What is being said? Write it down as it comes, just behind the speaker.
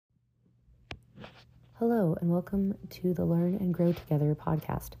Hello, and welcome to the Learn and Grow Together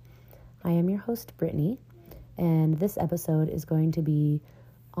podcast. I am your host, Brittany, and this episode is going to be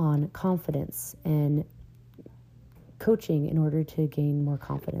on confidence and coaching in order to gain more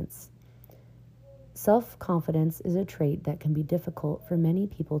confidence. Self-confidence is a trait that can be difficult for many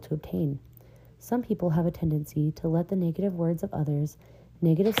people to obtain. Some people have a tendency to let the negative words of others,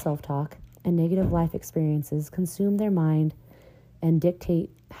 negative self-talk, and negative life experiences consume their mind and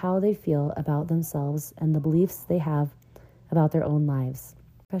dictate how they feel about themselves and the beliefs they have about their own lives.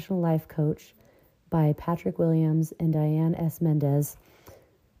 Professional Life Coach by Patrick Williams and Diane S. Mendez.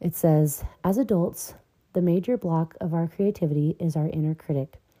 It says, as adults, the major block of our creativity is our inner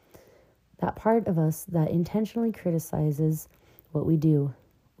critic. That part of us that intentionally criticizes what we do.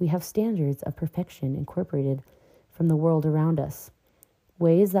 We have standards of perfection incorporated from the world around us,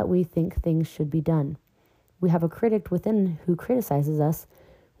 ways that we think things should be done. We have a critic within who criticizes us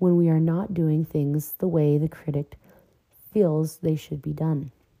when we are not doing things the way the critic feels they should be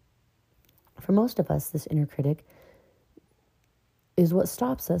done. For most of us, this inner critic is what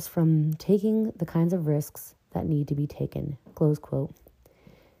stops us from taking the kinds of risks that need to be taken. Close quote.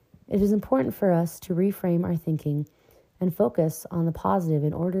 It is important for us to reframe our thinking and focus on the positive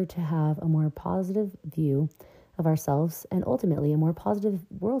in order to have a more positive view of ourselves and ultimately a more positive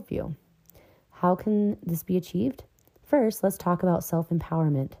worldview. How can this be achieved? First, let's talk about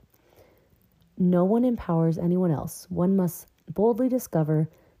self-empowerment. No one empowers anyone else. One must boldly discover,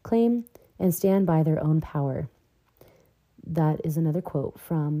 claim, and stand by their own power. That is another quote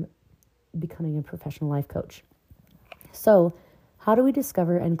from Becoming a Professional Life Coach. So, how do we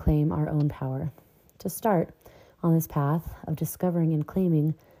discover and claim our own power? To start on this path of discovering and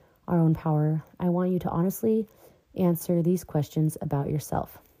claiming our own power, I want you to honestly answer these questions about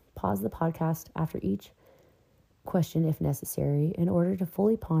yourself. Pause the podcast after each question if necessary in order to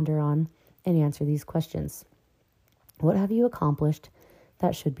fully ponder on and answer these questions. What have you accomplished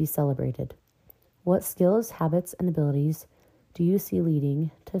that should be celebrated? What skills, habits, and abilities do you see leading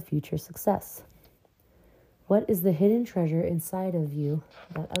to future success? What is the hidden treasure inside of you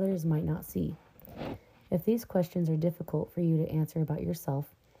that others might not see? If these questions are difficult for you to answer about yourself,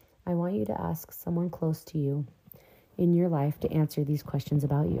 I want you to ask someone close to you in your life to answer these questions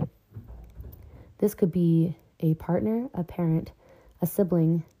about you. This could be a partner, a parent, a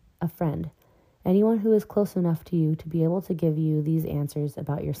sibling, a friend, anyone who is close enough to you to be able to give you these answers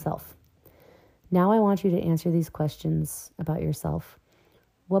about yourself. Now I want you to answer these questions about yourself.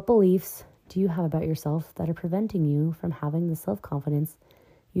 What beliefs do you have about yourself that are preventing you from having the self-confidence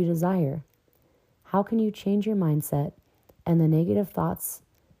you desire? How can you change your mindset and the negative thoughts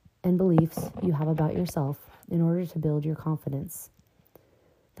and beliefs you have about yourself in order to build your confidence?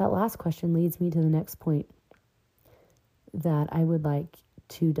 That last question leads me to the next point that I would like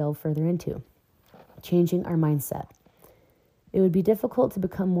to delve further into, changing our mindset. It would be difficult to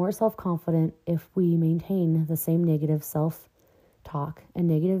become more self-confident if we maintain the same negative self-talk and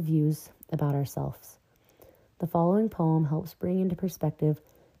negative views about ourselves. The following poem helps bring into perspective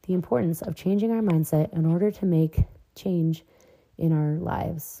the importance of changing our mindset in order to make change in our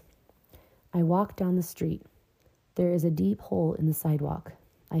lives. I walk down the street. There is a deep hole in the sidewalk.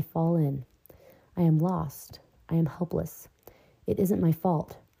 I fall in. I am lost. I am helpless. It isn't my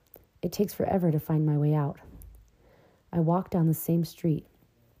fault. It takes forever to find my way out. I walk down the same street.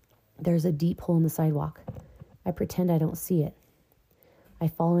 There's a deep hole in the sidewalk. I pretend I don't see it. I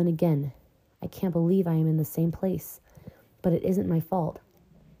fall in again. I can't believe I am in the same place, but it isn't my fault.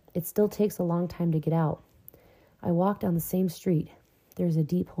 It still takes a long time to get out. I walk down the same street. There's a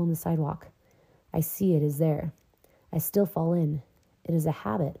deep hole in the sidewalk. I see it is there. I still fall in. It is a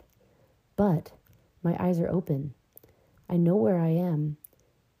habit, but my eyes are open. I know where I am.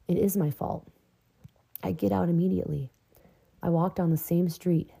 It is my fault. I get out immediately. I walk down the same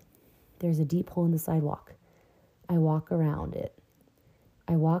street. There's a deep hole in the sidewalk. I walk around it.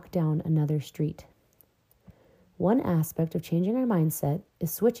 I walk down another street. One aspect of changing our mindset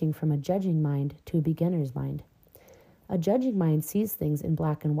is switching from a judging mind to a beginner's mind. A judging mind sees things in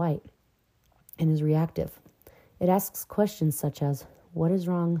black and white and is reactive. It asks questions such as, what is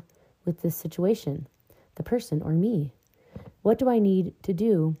wrong with this situation, the person, or me? What do I need to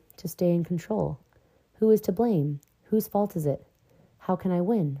do to stay in control? Who is to blame? Whose fault is it? How can I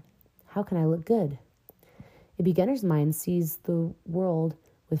win? How can I look good? A beginner's mind sees the world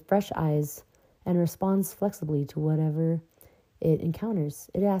with fresh eyes and responds flexibly to whatever it encounters.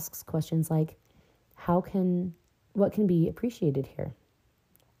 It asks questions like, what can be appreciated here?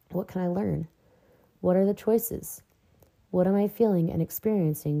 What can I learn? What are the choices? What am I feeling and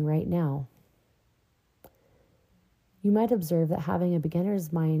experiencing right now? You might observe that having a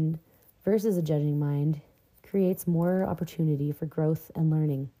beginner's mind versus a judging mind creates more opportunity for growth and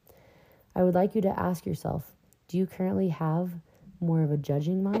learning. I would like you to ask yourself, do you currently have more of a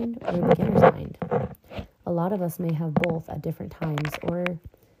judging mind or a beginner's mind? A lot of us may have both at different times or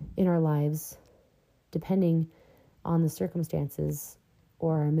in our lives, depending on the circumstances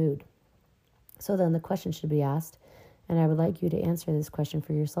or our mood. So then the question should be asked, and I would like you to answer this question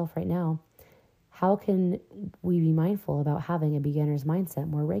for yourself right now. How can we be mindful about having a beginner's mindset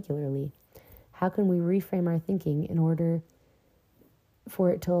more regularly? How can we reframe our thinking in order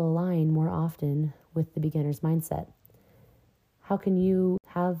for it to align more often with the beginner's mindset? How can you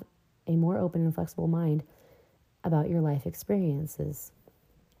have a more open and flexible mind about your life experiences?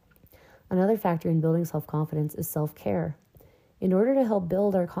 Another factor in building self-confidence is self-care. In order to help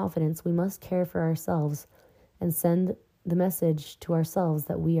build our confidence, we must care for ourselves and send the message to ourselves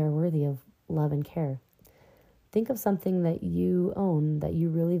that we are worthy of love and care. Think of something that you own that you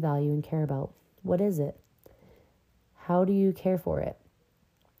really value and care about. What is it? How do you care for it?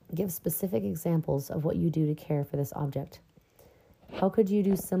 Give specific examples of what you do to care for this object. How could you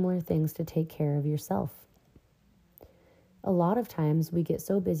do similar things to take care of yourself? A lot of times we get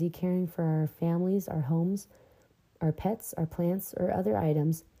so busy caring for our families, our homes, our pets, our plants, or other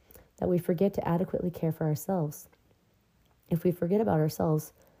items that we forget to adequately care for ourselves. If we forget about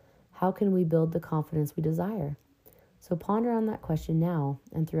ourselves, how can we build the confidence we desire? So ponder on that question now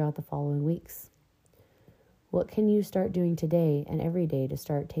and throughout the following weeks. What can you start doing today and every day to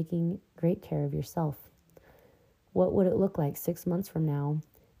start taking great care of yourself? What would it look like 6 months from now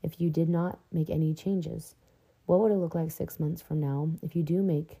if you did not make any changes? What would it look like 6 months from now if you do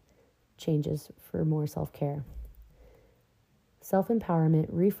make changes for more self-care?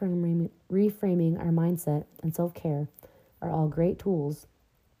 Self-empowerment, reframing our mindset, and self-care are all great tools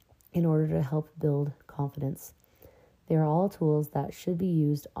in order to help build confidence. They are all tools that should be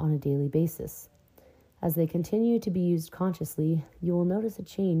used on a daily basis. As they continue to be used consciously, you will notice a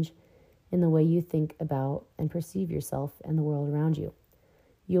change in the way you think about and perceive yourself and the world around you.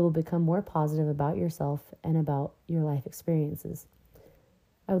 You will become more positive about yourself and about your life experiences.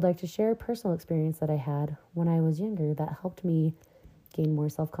 I would like to share a personal experience that I had when I was younger that helped me gain more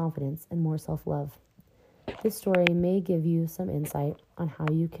self-confidence and more self-love. This story may give you some insight on how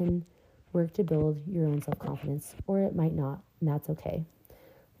you can work to build your own self-confidence, or it might not, and that's okay.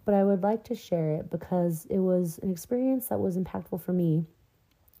 But I would like to share it because it was an experience that was impactful for me,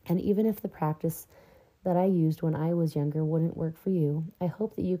 and even if the practice that I used when I was younger wouldn't work for you, I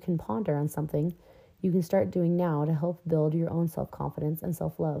hope that you can ponder on something you can start doing now to help build your own self-confidence and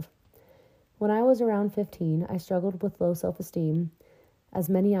self-love. When I was around 15, I struggled with low self-esteem, as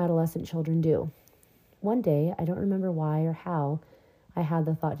many adolescent children do. One day, I don't remember why or how I had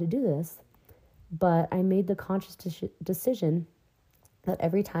the thought to do this, but I made the conscious decision that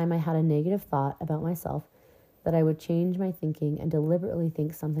every time I had a negative thought about myself, that I would change my thinking and deliberately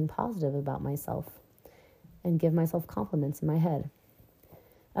think something positive about myself and give myself compliments in my head.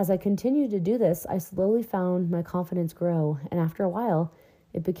 As I continued to do this, I slowly found my confidence grow, and after a while,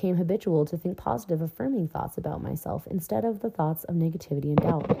 it became habitual to think positive, affirming thoughts about myself instead of the thoughts of negativity and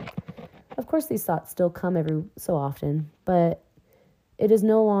doubt. Of course, these thoughts still come every so often, but it is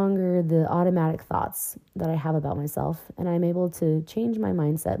no longer the automatic thoughts that I have about myself, and I'm able to change my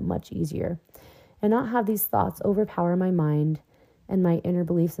mindset much easier and not have these thoughts overpower my mind and my inner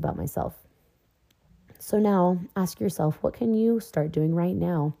beliefs about myself. So now, ask yourself, what can you start doing right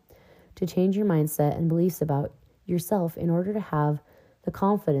now to change your mindset and beliefs about yourself in order to have the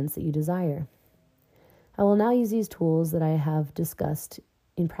confidence that you desire? I will now use these tools that I have discussed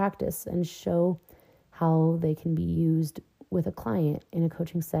in practice and show how they can be used with a client in a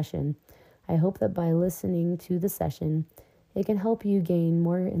coaching session. I hope that by listening to the session, it can help you gain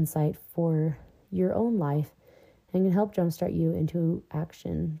more insight for your own life and can help jumpstart you into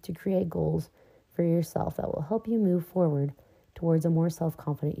action to create goals for yourself that will help you move forward towards a more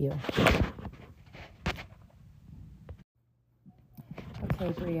self-confident you.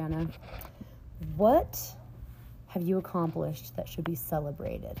 Okay, Brianna, what have you accomplished that should be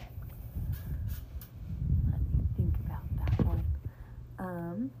celebrated? Let me think about that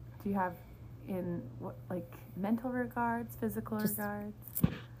one. Do you have in what, like mental regards, physical regards?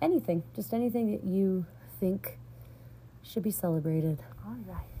 Anything, just anything that you think should be celebrated. All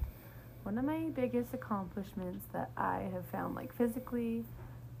right. One of my biggest accomplishments that I have found, like physically,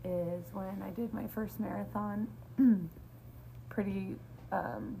 is when I did my first marathon pretty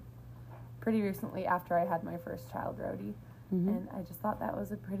recently after I had my first child, Rhodey. Mm-hmm. And I just thought that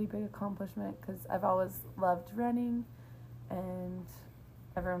was a pretty big accomplishment because I've always loved running, and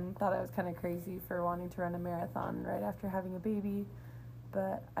everyone thought I was kind of crazy for wanting to run a marathon right after having a baby.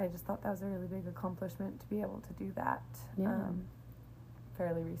 but I just thought that was a really big accomplishment to be able to do that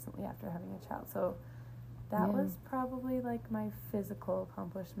fairly recently after having a child. So that was probably like my physical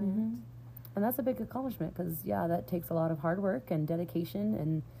accomplishment. Mm-hmm. And that's a big accomplishment because, that takes a lot of hard work and dedication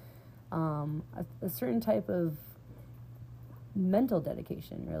and a certain type of mental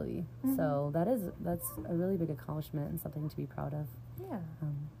dedication, really. Mm-hmm. So that's a really big accomplishment and something to be proud of. Yeah.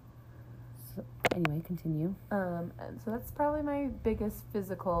 So anyway, continue. And so that's probably my biggest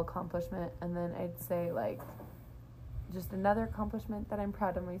physical accomplishment. And then I'd say, like, just another accomplishment that I'm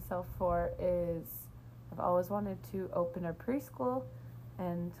proud of myself for is I've always wanted to open a preschool.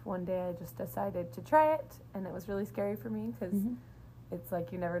 And one day I just decided to try it. And it was really scary for me because it's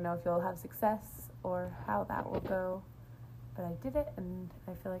like you never know if you'll have success or how that will go. But I did it, and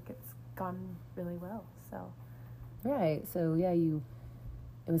I feel like it's gone really well. So. Right. So,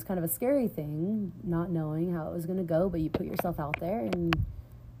 it was kind of a scary thing, not knowing how it was going to go, but you put yourself out there and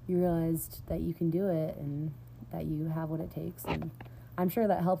you realized that you can do it and that you have what it takes. And I'm sure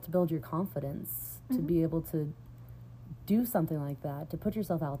that helped build your confidence to be able to do something like that, to put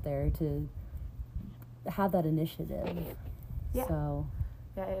yourself out there, to have that initiative. Yeah. So.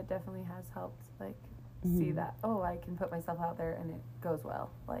 Yeah, it definitely has helped, like, see that, I can put myself out there and it goes well.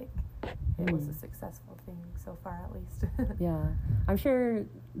 Like, it was a successful thing so far, at least. Yeah. I'm sure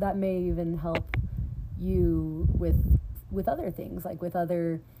that may even help you with other things, like with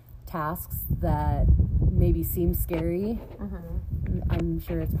other tasks that maybe seem scary. I'm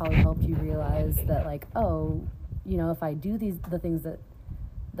sure it's probably helped you realize that, like, if I do the things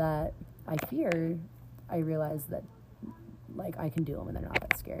that I fear, I realize that, like, I can do them and they're not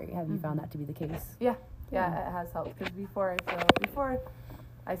that scary. Have you found that to be the case? Yeah, it has helped, because before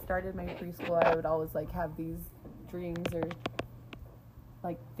I started my preschool, I would always, like, have these dreams or,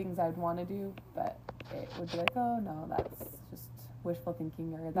 like, things I would want to do, but it would be like, oh, no, that's just wishful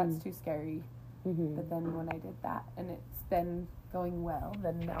thinking, or that's too scary. But then when I did that, and it's been going well,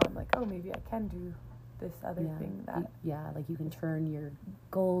 then now I'm like, oh, maybe I can do this other thing that... like you can turn your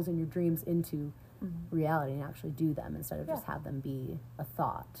goals and your dreams into reality and actually do them instead of just have them be a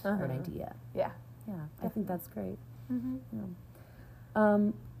thought or an idea. Yeah. Yeah, I think that's great. Mm-hmm.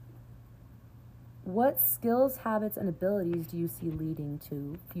 What skills, habits, and abilities do you see leading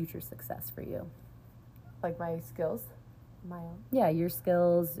to future success for you? Like my skills? My own? Yeah, your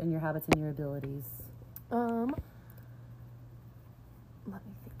skills and your habits and your abilities. Let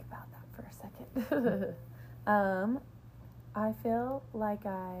me think about that for a second. I feel like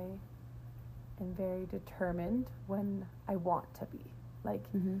I am very determined when I want to be. Like,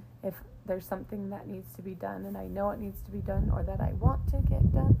 if there's something that needs to be done and I know it needs to be done or that I want to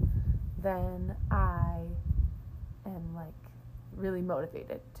get done, then I am, like, really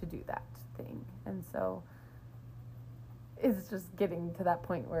motivated to do that thing. And so it's just getting to that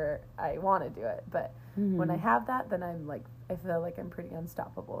point where I want to do it. But when I have that, then I'm, like, I feel like I'm pretty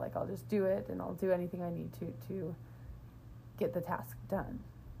unstoppable. Like, I'll just do it and I'll do anything I need to get the task done.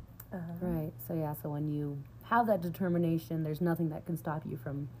 Right. So when you have that determination, there's nothing that can stop you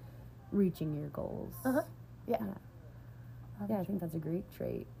from reaching your goals. Yeah. I think that's a great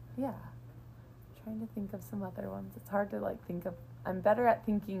trait. Yeah. I'm trying to think of some other ones. It's hard to, like, think of. I'm better at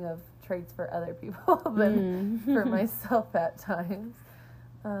thinking of traits for other people than for myself at times.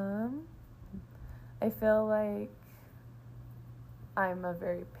 I feel like I'm a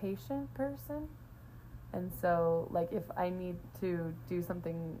very patient person. And so, like, if I need to do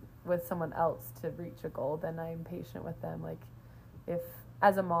something with someone else to reach a goal, then I'm patient with them. Like, if,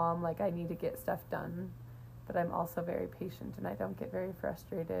 as a mom, like, I need to get stuff done, but I'm also very patient and I don't get very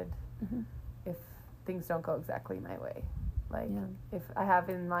frustrated if things don't go exactly my way. Like, if I have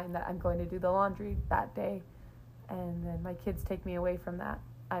in mind that I'm going to do the laundry that day and then my kids take me away from that,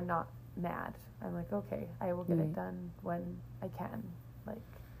 I'm not mad. I'm like, okay, I will get it done when I can. Like,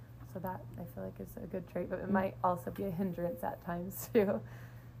 so that, I feel like, is a good trait, but it might also be a hindrance at times, too.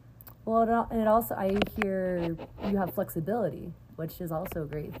 Well, and it also, I hear you have flexibility, which is also a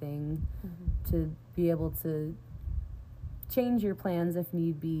great thing, to be able to change your plans if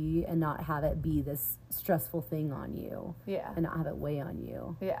need be and not have it be this stressful thing on you. Yeah. And not have it weigh on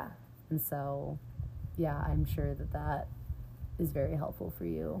you. Yeah. And so, I'm sure that is very helpful for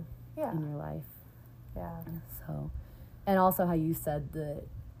you in your life. Yeah. So, and also how you said that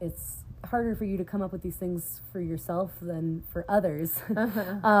it's harder for you to come up with these things for yourself than for others.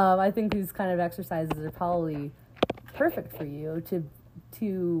 I think these kind of exercises are probably perfect for you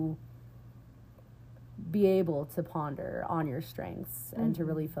to be able to ponder on your strengths and to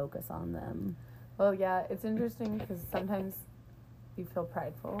really focus on them. Well, yeah, it's interesting because sometimes you feel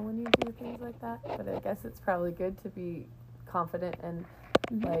prideful when you do things like that, but I guess it's probably good to be confident and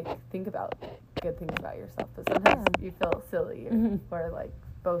like think about good things about yourself, but sometimes you feel silly or like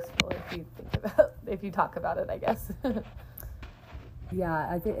boastful if you talk about it, I guess. Yeah,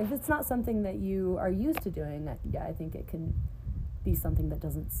 I think if it's not something that you are used to doing, I think it can be something that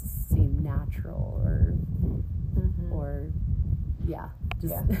doesn't seem natural or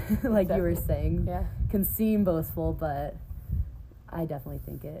just like you were saying, can seem boastful, but I definitely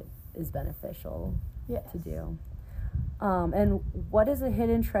think it is beneficial to do. And what is a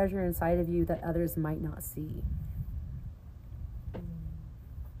hidden treasure inside of you that others might not see?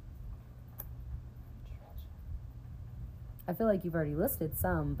 I feel like you've already listed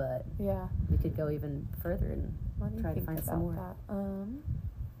some, but we could go even further and try to find some more.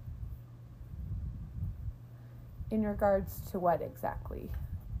 In regards to what exactly?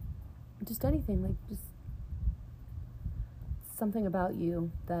 Just anything, like just something about you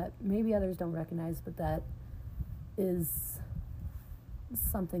that maybe others don't recognize, but that is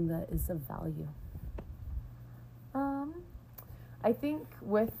something that is of value. I think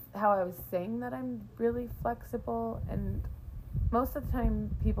with how I was saying that I'm really flexible, and most of the time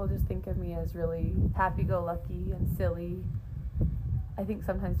people just think of me as really happy-go-lucky and silly. I think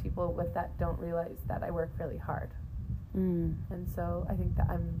sometimes people with that don't realize that I work really hard. And so I think that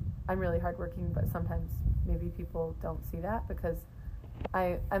I'm really hardworking, but sometimes maybe people don't see that because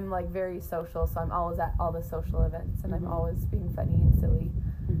I'm like very social, so I'm always at all the social events and I'm always being funny and silly.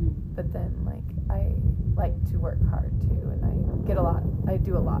 But then like I like to work hard too, and I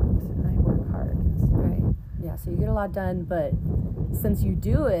do a lot and I work hard and stuff. Right. Yeah, so you get a lot done, but since you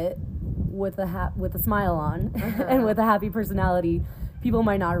do it with a smile on and with a happy personality, people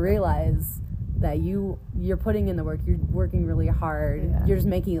might not realize that you're putting in the work, you're working really hard, you're just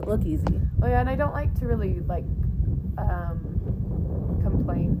making it look easy. Oh yeah, and I don't like to really like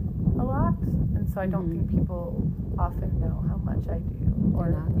complain a lot, and so I don't think people often know how much I do.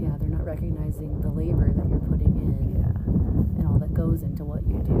 They're not recognizing the labor that you're putting in and all that goes into what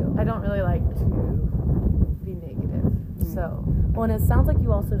you do. I don't really like to be negative. So well, and it sounds like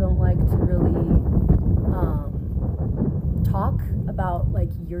you also don't like to really talk about like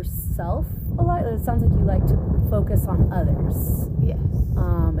yourself a lot. It sounds like you like to focus on others. Yes.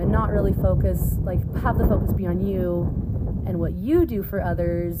 And not really focus, like have the focus be on you and what you do for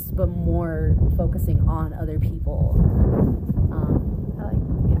others, but more focusing on other people.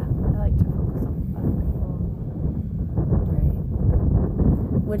 I like to focus on other people. Right.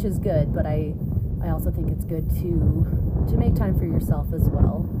 Which is good, but I also think it's good to make time for yourself as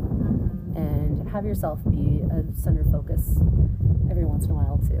well. And have yourself be a center focus every once in a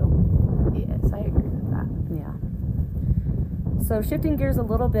while too. Yes, I agree with that. Yeah. So shifting gears a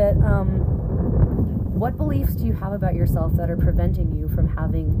little bit, what beliefs do you have about yourself that are preventing you from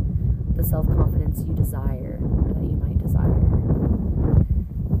having the self-confidence you desire or that you might desire?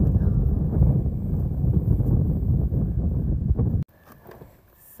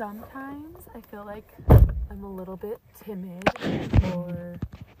 Sometimes I feel like I'm a little bit timid or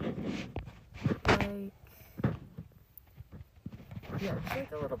just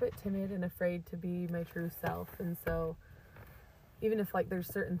like a little bit timid and afraid to be my true self. And so even if like there's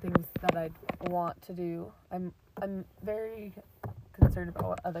certain things that I want to do, I'm very concerned about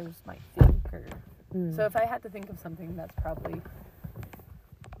what others might think. So if I had to think of something, that's probably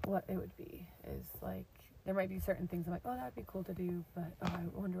what it would be. Is like there might be certain things I'm like, oh, that'd be cool to do, but I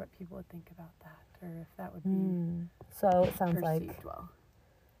wonder what people would think about that, or if that would be So it sounds perceived well.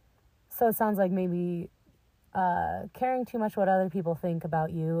 So it sounds like maybe caring too much what other people think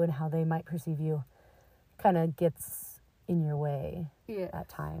about you and how they might perceive you kind of gets in your way at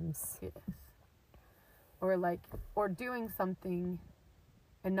times. Yes. Or doing something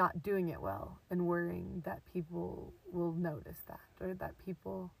and not doing it well and worrying that people will notice that or that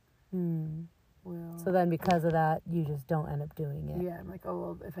people will. So then because of that, you just don't end up doing it. Yeah, I'm like, oh,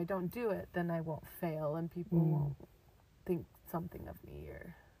 well, if I don't do it, then I won't fail and people won't think something of me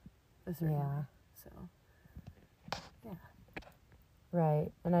or a certain way. So, yeah.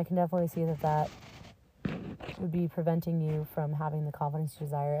 Right. And I can definitely see that would be preventing you from having the confidence you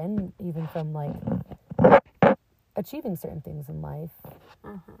desire and even from like achieving certain things in life,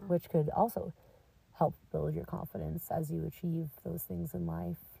 which could also help build your confidence as you achieve those things in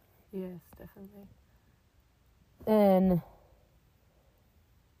life. Yes, definitely. And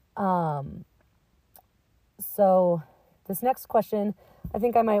so this next question, I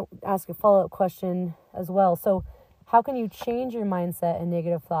think I might ask a follow-up question as well. So how can you change your mindset and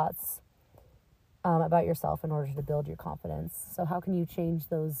negative thoughts about yourself in order to build your confidence? So how can you change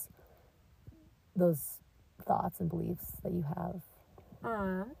those thoughts and beliefs that you have?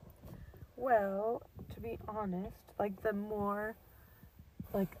 Well, to be honest, like the more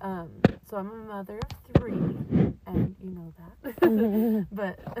like, so I'm a mother of 3, and you know that.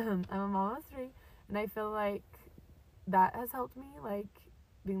 But I'm a mom of 3, and I feel like that has helped me, like,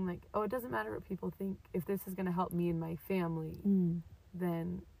 being like, oh, it doesn't matter what people think. If this is going to help me and my family,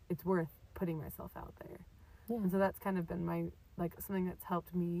 then it's worth putting myself out there. Yeah. And so that's kind of been my, like, something that's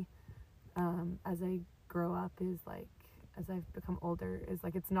helped me as I grow up is, like, as I've become older, is,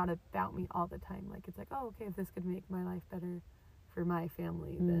 like, it's not about me all the time. Like, it's like, oh, okay, if this could make my life better for my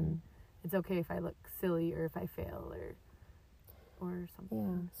family, then it's okay if I look silly or if I fail or something.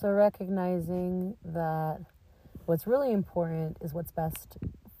 Yeah. So recognizing that what's really important is what's best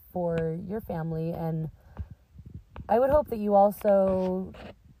for your family, and I would hope that you also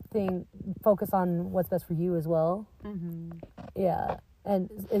focus on what's best for you as well. Mm-hmm. Yeah. And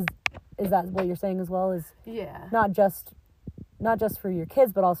is that what you're saying as well? Is yeah, not just for your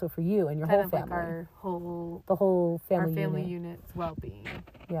kids, but also for you and your kind whole of family. Like the whole family our family unit. unit's well-being.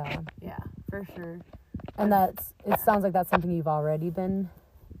 Yeah. Yeah, for sure. And it sounds like that's something you've already been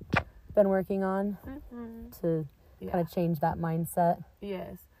working on to kind of change that mindset.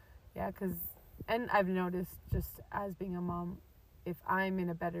 Yes. Yeah, and I've noticed just as being a mom, if I'm in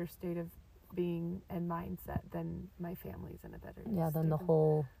a better state of being and mindset, then my family's in a better state. Then the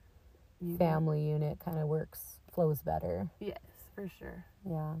whole family unit kind of flows better. Yes, for sure.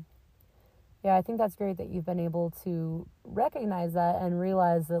 Yeah, I think that's great that you've been able to recognize that and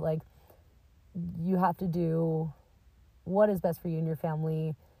realize that, like, you have to do what is best for you and your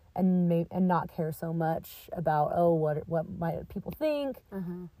family, and not care so much about, oh, what might people think,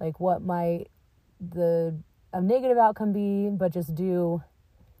 like what might a negative outcome be, but just do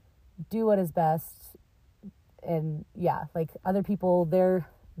what is best. And yeah, like, other people, they're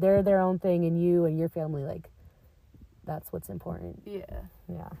their own thing, and you and your family, like, that's what's important. Yeah,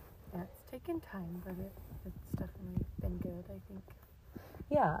 it's taken time, but it's definitely been good, I think.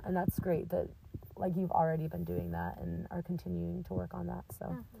 Yeah, and that's great that, like, you've already been doing that and are continuing to work on that,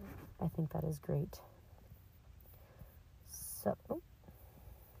 so I think that is great. So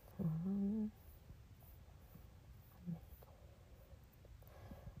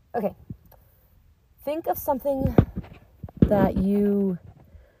okay, think of something that you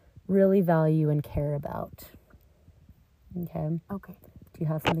really value and care about. Okay. Do you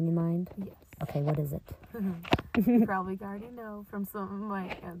have something in mind? Yes. Okay, what is it? You probably already know from some of my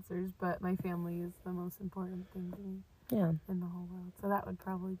answers, but my family is the most important thing to me. Yeah. In the whole world. So that would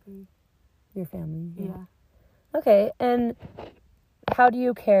probably be your family. Yeah. Okay, and how do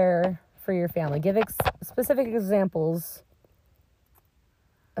you care for your family? Give specific examples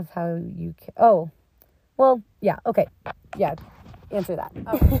of how you care. Oh, well, yeah, okay. Yeah, answer that.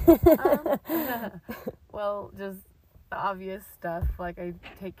 Okay. Well, just the obvious stuff, like I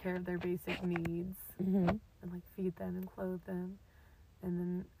take care of their basic needs and, like, feed them and clothe them, and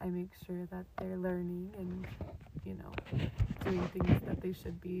then I make sure that they're learning and, you know, doing things that they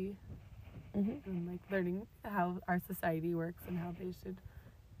should be, and, like, learning how our society works and how they should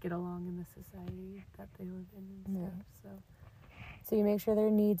get along in the society that they live in and stuff. So you make sure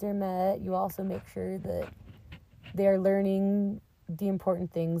their needs are met. You also make sure that they're learning the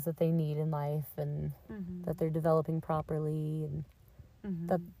important things that they need in life, and that they're developing properly, and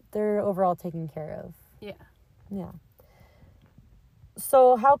that they're overall taken care of. Yeah.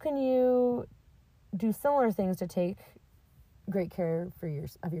 So how can you do similar things to take great care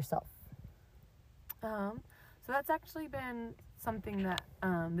of yourself? So that's actually been something that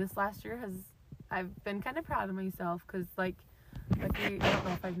this last year I've been kind of proud of myself, because I don't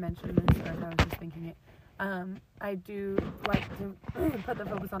know if I've mentioned this or if I was just thinking it. I do like to put the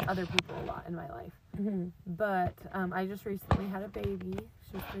focus on other people a lot in my life. But I just recently had a baby.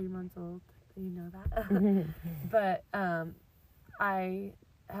 She's 3 months old. You know that. But I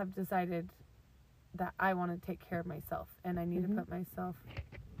have decided that I want to take care of myself, and I need to put myself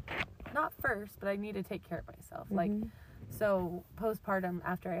not first, but I need to take care of myself. Like, so postpartum,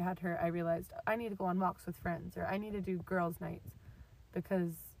 after I had her, I realized I need to go on walks with friends, or I need to do girls' nights,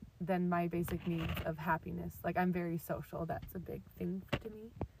 because then my basic needs of happiness, like, I'm very social. That's a big thing to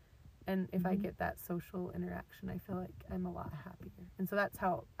me. And if I get that social interaction, I feel like I'm a lot happier. And so that's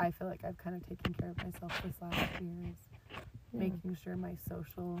how I feel like I've kind of taken care of myself this last year, is making sure my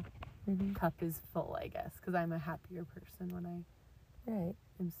social cup is full, I guess, because I'm a happier person when I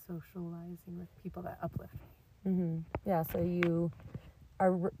am socializing with people that uplift me. Yeah, so you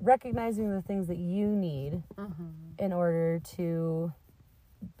are recognizing the things that you need in order to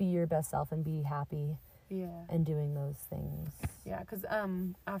be your best self and be happy. And doing those things. Yeah, because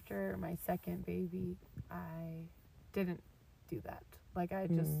after my second baby, I didn't do that. Like, I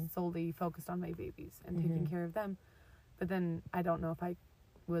just solely focused on my babies and taking care of them. But then I don't know if I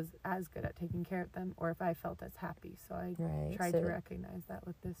was as good at taking care of them or if I felt as happy. So I Right. tried So- to recognize that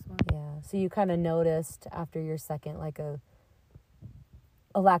with this one. Yeah. So you kind of noticed after your second, like a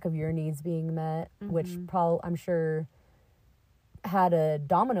lack of your needs being met, which I'm sure had a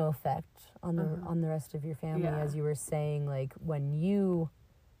domino effect on the rest of your family, Yeah. as you were saying, like when you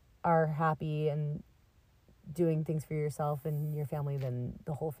are happy and doing things for yourself and your family, then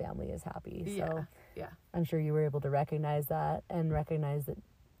the whole family is happy. So Yeah. I'm sure you were able to recognize that and recognize that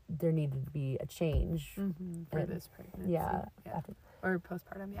there needed to be a change. For And- this pregnancy. Yeah. Or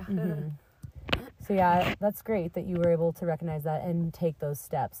postpartum, yeah. Mhm. So yeah, that's great that you were able to recognize that and take those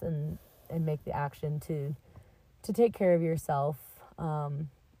steps and make the action to take care of yourself, and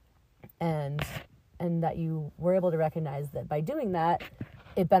that you were able to recognize that by doing that,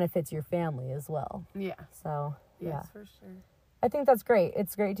 it benefits your family as well. Yeah. So yeah, Yes, for sure. I think that's great.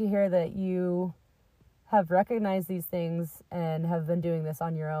 It's great to hear that you have recognized these things and have been doing this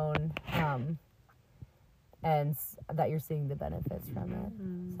on your own, and that you're seeing the benefits from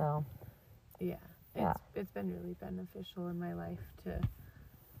it. So Yeah. Yeah. It's been really beneficial in my life to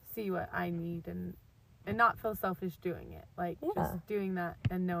see what I need and not feel selfish doing it. Like Yeah. just doing that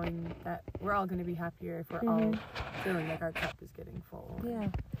and knowing that we're all going to be happier if we're all feeling like our cup is getting full.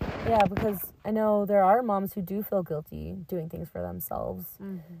 Yeah, because I know there are moms who do feel guilty doing things for themselves.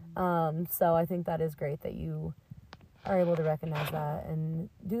 So I think that is great that you are able to recognize that and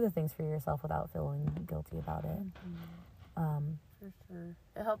do the things for yourself without feeling guilty about it. For sure.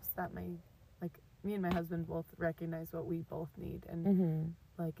 It helps that me and my husband both recognize what we both need, and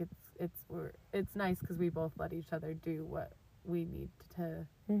like it's nice because we both let each other do what we need to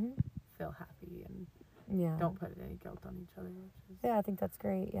feel happy and don't put any guilt on each other, which is Yeah, I think that's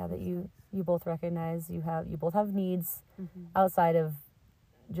great. Yeah, that you both recognize you both have needs outside of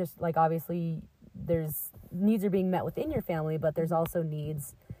just, like, obviously there's needs are being met within your family, but there's also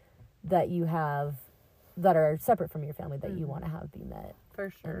needs that you have that are separate from your family that you want to have be met. for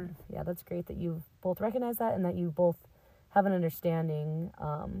sure. And, yeah, that's great that you've both recognized that and that you both have an understanding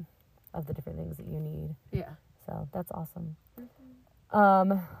of the different things that you need. Yeah. So that's awesome.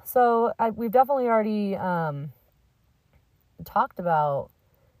 So we've definitely already talked about,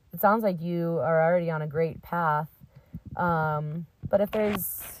 it sounds like you are already on a great path. But if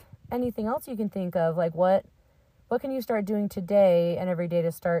there's anything else you can think of, like what can you start doing today and every day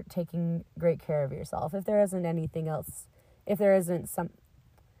to start taking great care of yourself? If there isn't anything else, if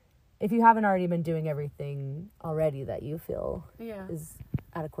you haven't already been doing everything already that you feel is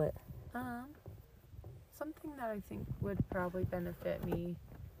adequate. Something that I think would probably benefit me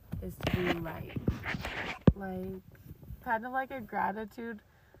is to do like kind of like a gratitude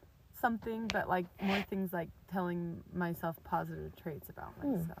something, but like more things like telling myself positive traits about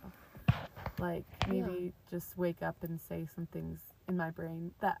myself. Like maybe just wake up and say some things in my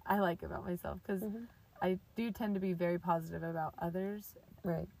brain that I like about myself, because I do tend to be very positive about others,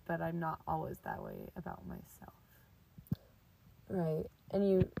 Right. but I'm not always that way about myself. Right.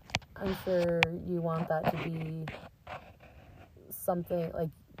 And I'm sure you want that to be something, like,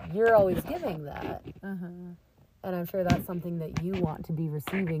 you're always giving that. And I'm sure that's something that you want to be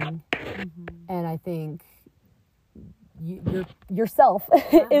receiving. And I think yourself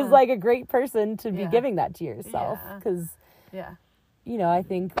is like a great person to be giving that to yourself. Because, I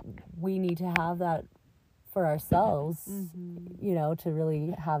think we need to have that for ourselves, to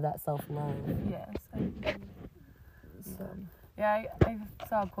really have that self-love. Yes, I agree. So, I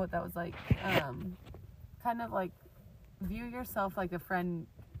saw a quote that was like, kind of like, view yourself like a friend.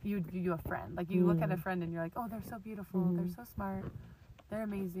 You would view a friend. Like, you look at a friend and you're like, oh, they're so beautiful, they're so smart, they're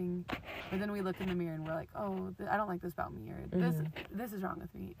amazing. But then we look in the mirror and we're like, oh, I don't like this about me, or this is wrong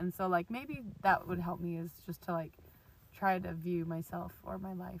with me. And so, like, maybe that would help me, is just to, like, try to view myself or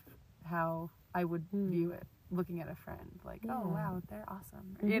my life how I would view it looking at a friend. Like, oh, wow, they're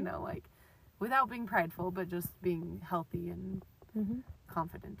awesome. Like, without being prideful, but just being healthy and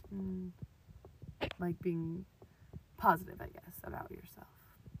confident and, like, being positive, I guess, about yourself.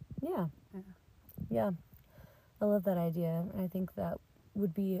 Yeah. I love that idea. I think that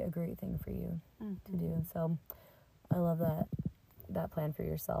would be a great thing for you to do. And so I love that plan for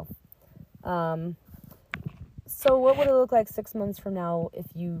yourself. So what would it look like 6 months from now if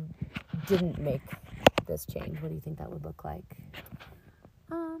you didn't make this change? What do you think that would look like?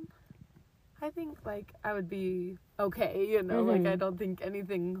 I think, like, I would be okay, like, I don't think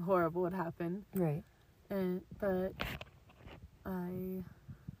anything horrible would happen. Right. But I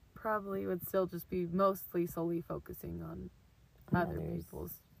probably would still just be mostly solely focusing on other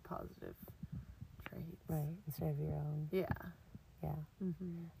people's positive traits. Right, instead of your own. Yeah.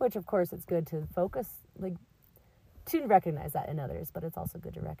 Which, of course, it's good to focus, like, to recognize that in others, but it's also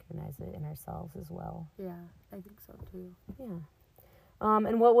good to recognize it in ourselves as well. Yeah, I think so too. Yeah.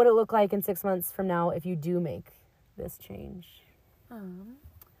 And what would it look like in 6 months from now if you do make this change?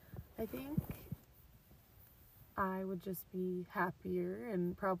 I think I would just be happier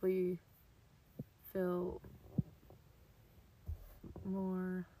and probably feel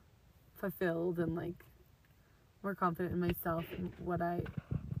more fulfilled and like more confident in myself and what I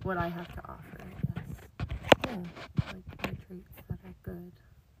have to offer, I guess. Yeah. Like my traits that are good.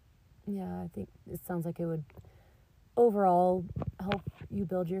 Yeah, I think it sounds like it would overall help you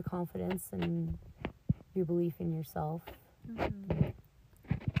build your confidence and your belief in yourself. Mm-hmm.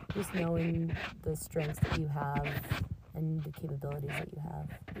 Just knowing the strengths that you have and the capabilities that you have.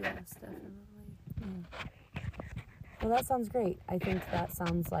 Yes, definitely. Yeah. Well, that sounds great. I think that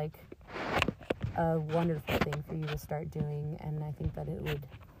sounds like a wonderful thing for you to start doing, and I think that it would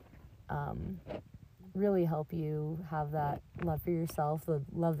really help you have that love for yourself, the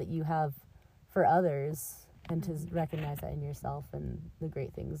love that you have for others, and to recognize that in yourself and the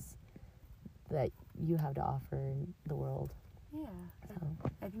great things that you have to offer in the world. Yeah, So.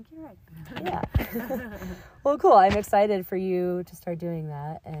 I think you're right. Yeah. Well, cool. I'm excited for you to start doing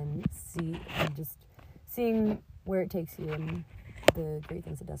that and just seeing where it takes you and the great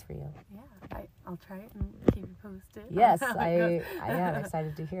things it does for you. Yeah, I'll try it and keep you posted. Yes, I am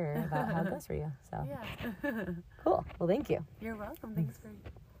excited to hear about how it goes for you. So yeah. Cool. Well, thank you. You're welcome. Thanks for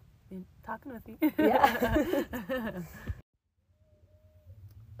talking with me. Yeah.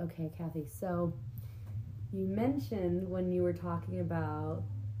 Okay, Kathy. So you mentioned when you were talking about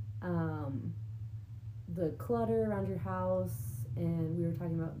the clutter around your house, and we were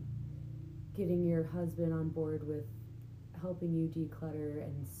talking about getting your husband on board with helping you declutter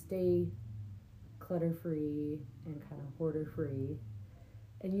and stay clutter-free and kind of hoarder-free.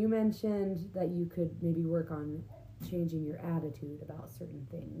 And you mentioned that you could maybe work on changing your attitude about certain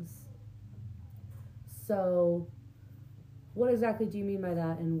things. So what exactly do you mean by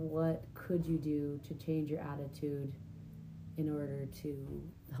that, and what could you do to change your attitude in order to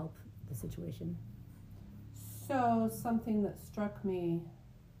help the situation? So something that struck me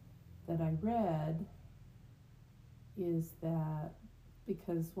that I read is that,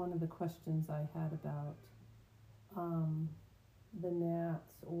 because one of the questions I had about the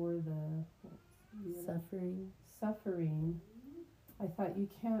gnats or the suffering, I thought you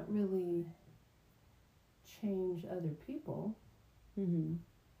can't really change other people, Mm-hmm.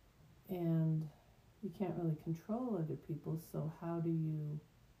 and you can't really control other people, so how do you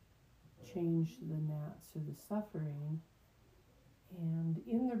change the gnats or the suffering? And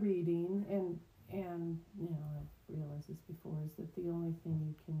in the reading, and you know, I've realized this before, is that the only thing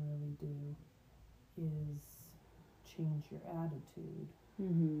you can really do is change your attitude.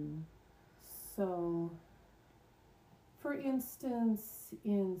 Mm-hmm. So, for instance,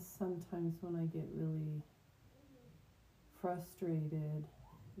 in sometimes when I get really frustrated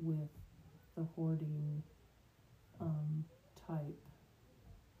with the hoarding type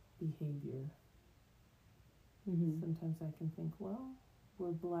behavior, Mm-hmm. sometimes I can think, well,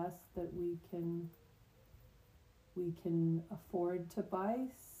 we're blessed that we can afford to buy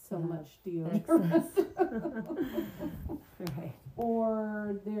so much deodorant. Right.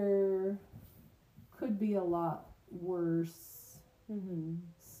 Or there could be a lot worse Mm-hmm.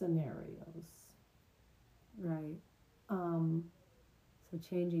 scenarios. Right. Um, So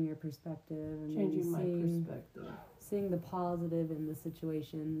changing your perspective and changing my maybe perspective. seeing the positive in the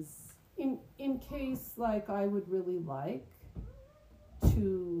situations. In case, like, I would really like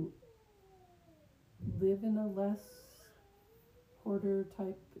to live in a less hoarder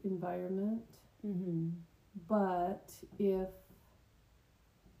type environment, Mm-hmm. but if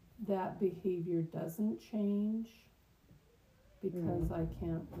that behavior doesn't change because I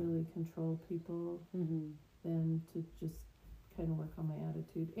can't really control people, Mm-hmm. then to just kind of work on my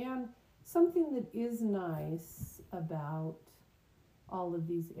attitude. And something that is nice about all of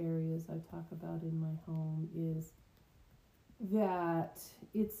these areas I talk about in my home is that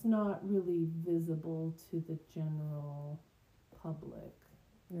it's not really visible to the general public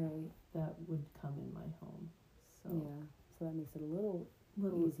Right. that would come in my home. So Yeah. So that makes it a little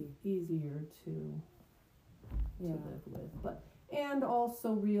easier to yeah. live with. But and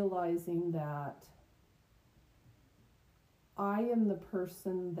also realizing that I am the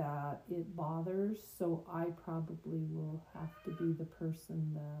person that it bothers, so I probably will have to be the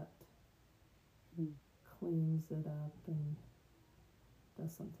person that cleans it up and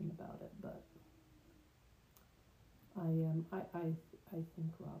does something about it. But I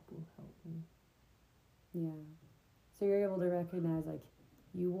think Rob will help me. Yeah. So you're able to recognize, like,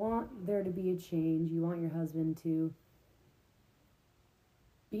 you want there to be a change. You want your husband to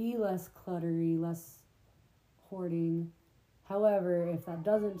be less cluttery, less hoarding. However, if that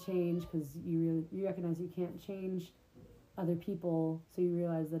doesn't change, because you recognize you can't change other people, so you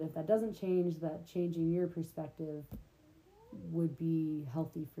realize that if that doesn't change, that changing your perspective would be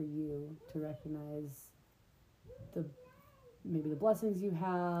healthy for you to recognize maybe the blessings you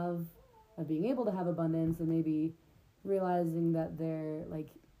have of being able to have abundance, and maybe realizing that they're like,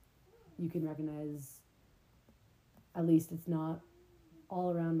 you can recognize at least it's not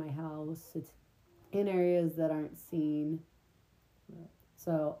all around my house, it's in areas that aren't seen. Right.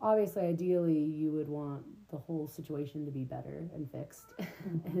 So obviously, ideally, you would want the whole situation to be better and fixed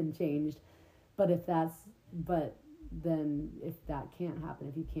and changed. But then if that can't happen,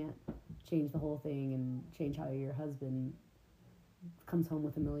 if you can't change the whole thing and change how your husband comes home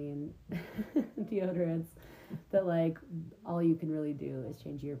with 1 million deodorants, that like all you can really do is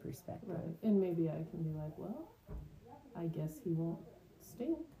change your perspective. Right. And maybe I can be like, well, I guess he won't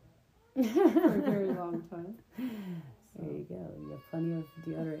stink for a very long time. So. There you go. You have plenty of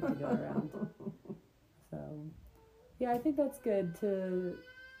deodorant to go around. So, yeah, I think that's good to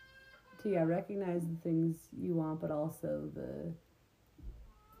recognize the things you want, but also the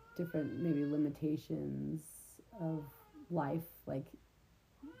different maybe limitations of life, like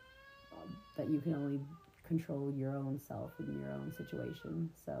that you can only control your own self in your own situation.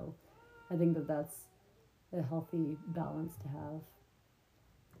 So, I think that that's a healthy balance to have.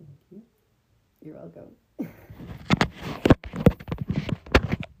 Thank you. You're welcome.